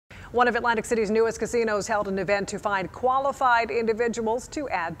One of Atlantic City's newest casinos held an event to find qualified individuals to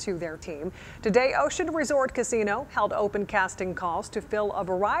add to their team. Today, Ocean Resort Casino held open casting calls to fill a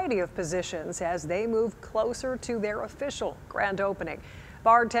variety of positions as they move closer to their official grand opening.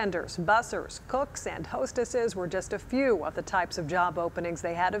 Bartenders, bussers, cooks, and hostesses were just a few of the types of job openings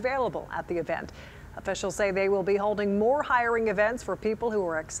they had available at the event. Officials say they will be holding more hiring events for people who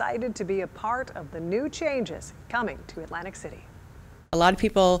are excited to be a part of the new changes coming to Atlantic City. A lot of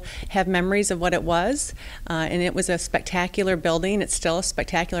people have memories of what it was, and it was a spectacular building. It's still a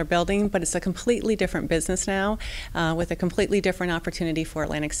spectacular building, but it's a completely different business now with a completely different opportunity for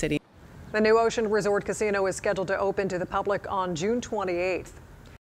Atlantic City. The new Ocean Resort Casino is scheduled to open to the public on June 28th.